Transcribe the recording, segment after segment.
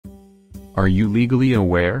Are you legally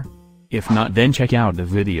aware? If not, then check out the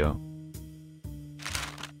video.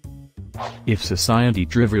 If society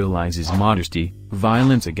trivializes modesty,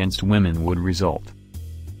 violence against women would result.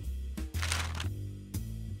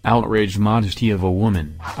 Outraged modesty of a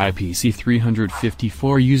woman, IPC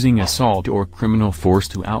 354. Using assault or criminal force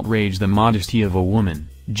to outrage the modesty of a woman,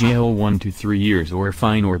 jail 1 to 3 years or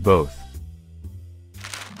fine or both.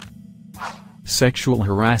 Sexual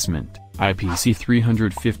harassment, IPC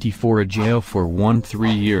 354. Jail for 1 to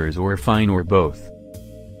 3 years or fine or both.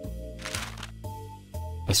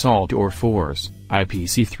 Assault or force,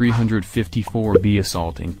 IPC 354b.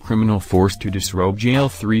 Assault and criminal force to disrobe, jail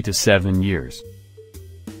 3 to 7 years.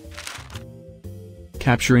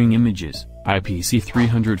 Capturing images, IPC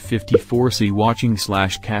 354c.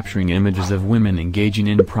 Watching/capturing images of women engaging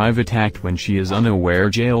in private act when she is unaware,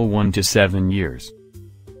 jail 1 to 7 years.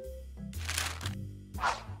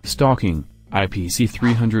 Stalking, IPC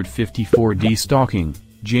 354d. Stalking,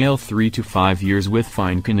 jail 3 to 5 years with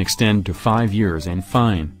fine, can extend to 5 years and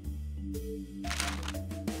fine.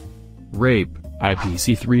 Rape,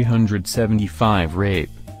 IPC 375. Rape,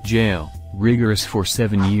 jail, rigorous for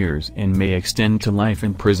 7 years and may extend to life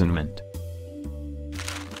imprisonment.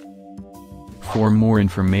 For more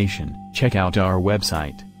information, check out our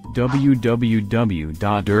website,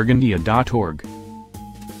 www.urgandia.org.